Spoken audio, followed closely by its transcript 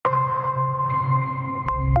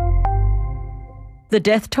The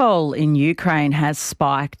death toll in Ukraine has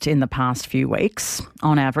spiked in the past few weeks.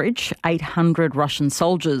 On average, 800 Russian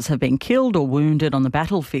soldiers have been killed or wounded on the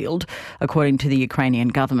battlefield, according to the Ukrainian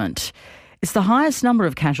government. It's the highest number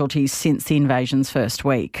of casualties since the invasion's first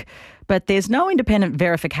week. But there's no independent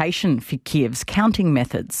verification for Kyiv's counting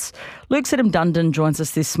methods. Luke Sidham-Dundon joins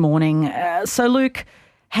us this morning. So, Luke,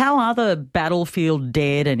 how are the battlefield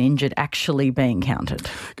dead and injured actually being counted?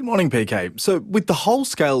 Good morning, PK. So with the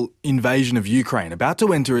whole-scale invasion of Ukraine about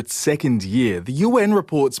to enter its second year, the UN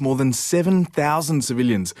reports more than 7,000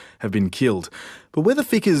 civilians have been killed. But where the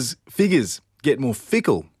figures get more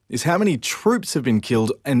fickle is how many troops have been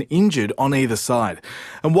killed and injured on either side.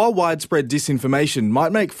 And while widespread disinformation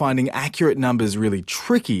might make finding accurate numbers really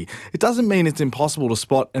tricky, it doesn't mean it's impossible to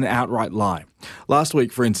spot an outright lie. Last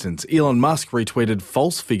week, for instance, Elon Musk retweeted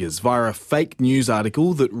false figures via a fake news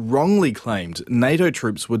article that wrongly claimed NATO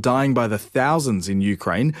troops were dying by the thousands in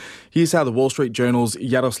Ukraine. Here's how the Wall Street Journal's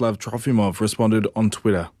Yaroslav Trofimov responded on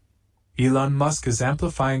Twitter. Elon Musk is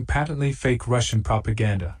amplifying patently fake Russian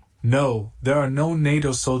propaganda. No, there are no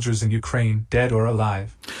NATO soldiers in Ukraine, dead or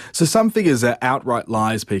alive. So some figures are outright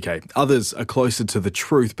lies, PK. Others are closer to the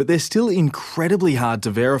truth, but they're still incredibly hard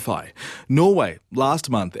to verify. Norway,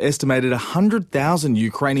 last month, estimated 100,000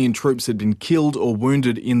 Ukrainian troops had been killed or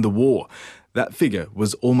wounded in the war. That figure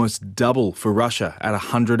was almost double for Russia at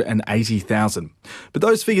 180,000. But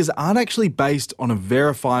those figures aren't actually based on a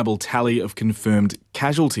verifiable tally of confirmed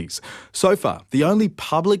casualties. So far, the only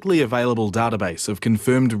publicly available database of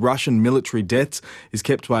confirmed Russian military deaths is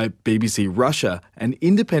kept by BBC Russia and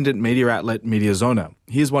independent media outlet Mediazona.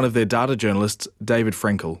 Here's one of their data journalists, David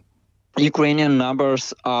Frenkel. Ukrainian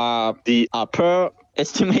numbers are the upper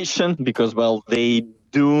estimation because, they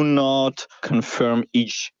do not confirm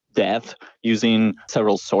each death using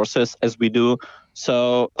several sources as we do.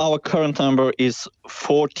 So our current number is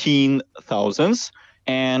 14,000,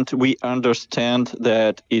 and we understand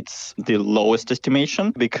that it's the lowest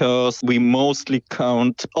estimation because we mostly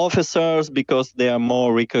count officers because they are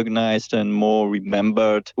more recognized and more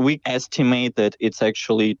remembered. We estimate that it's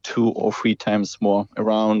actually 2 or 3 times more,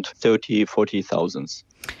 around 40,000.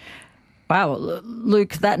 Wow,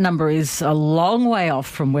 Luke, that number is a long way off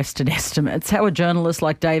from Western estimates. How are journalists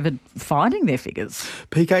like David finding their figures?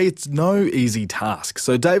 PK, it's no easy task.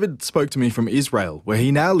 So David spoke to me from Israel, where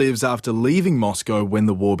he now lives after leaving Moscow when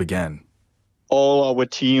the war began. All our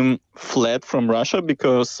team fled from Russia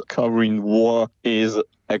because covering war is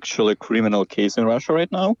actually a criminal case in Russia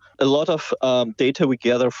right now. A lot of data we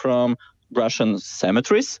gather from Russian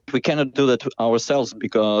cemeteries. We cannot do that ourselves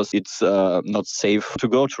because it's not safe to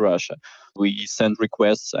go to Russia. We send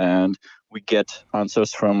requests and we get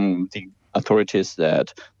answers from the authorities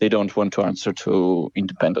that they don't want to answer to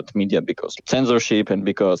independent media because of censorship and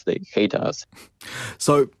because they hate us.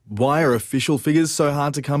 So why are official figures so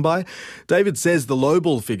hard to come by? David says the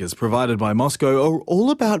lowball figures provided by Moscow are all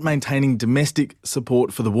about maintaining domestic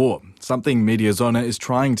support for the war, something Mediazona is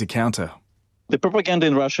trying to counter. The propaganda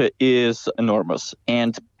in Russia is enormous,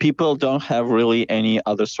 and people don't have really any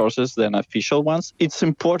other sources than official ones. It's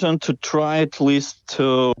important to try at least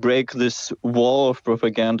to break this wall of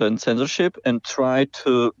propaganda and censorship and try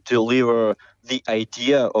to deliver the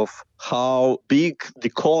idea of how big the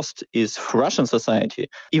cost is for Russian society.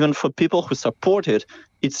 Even for people who support it,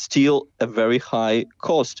 it's still a very high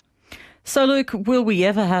cost. So, Luke, will we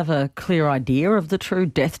ever have a clear idea of the true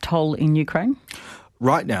death toll in Ukraine?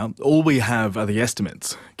 Right now, all we have are the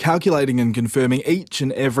estimates. Calculating and confirming each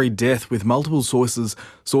and every death with multiple sources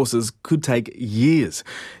could take years.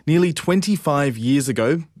 Nearly 25 years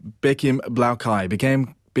ago, Bekim Blaukai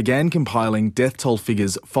began compiling death toll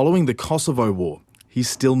figures following the Kosovo War. He's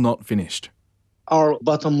still not finished. Our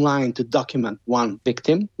bottom line to document one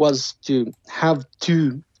victim was to have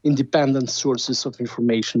 2 independent sources of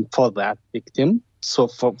information for that victim. So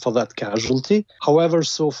for that casualty. However,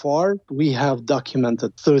 so far, we have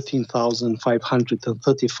documented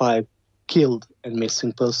 13,535 killed and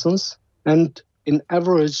missing persons. And in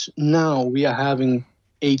average, now we are having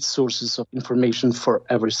 8 sources of information for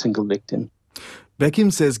every single victim.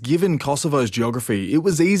 Bekim says given Kosovo's geography, it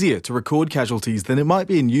was easier to record casualties than it might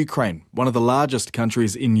be in Ukraine, one of the largest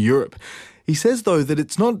countries in Europe. He says, though, that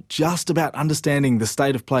it's not just about understanding the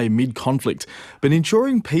state of play mid-conflict, but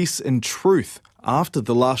ensuring peace and truth after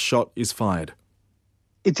the last shot is fired.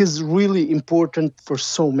 It is really important for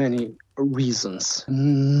so many reasons.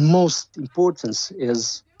 Most important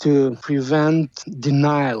is to prevent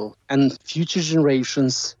denial, and future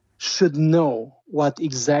generations should know what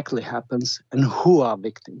exactly happens and who are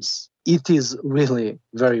victims. It is really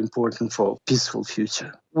very important for a peaceful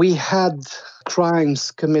future. We had crimes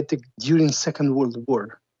committed during Second World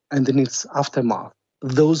War and in its aftermath.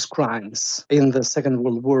 those crimes in the Second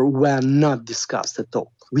World War were not discussed at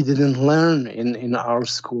all. We didn't learn in our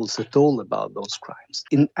schools at all about those crimes.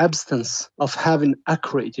 In absence of having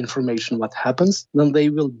accurate information what happens, then they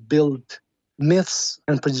will build myths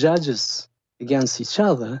and prejudices against each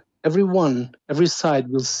other. Every side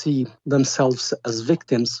will see themselves as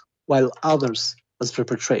victims while others as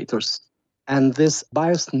perpetrators. And this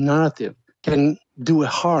biased narrative can do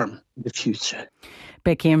harm in the future.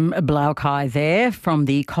 Bekim Blaukai there from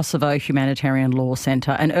the Kosovo Humanitarian Law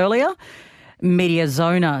Centre. And earlier,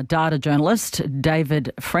 Mediazona data journalist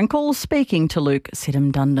David Frenkel speaking to Luke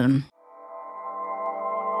Sidham-Dundon.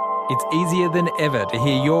 It's easier than ever to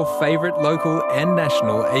hear your favourite local and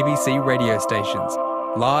national ABC radio stations,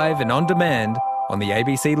 live and on demand on the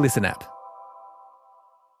ABC Listen app.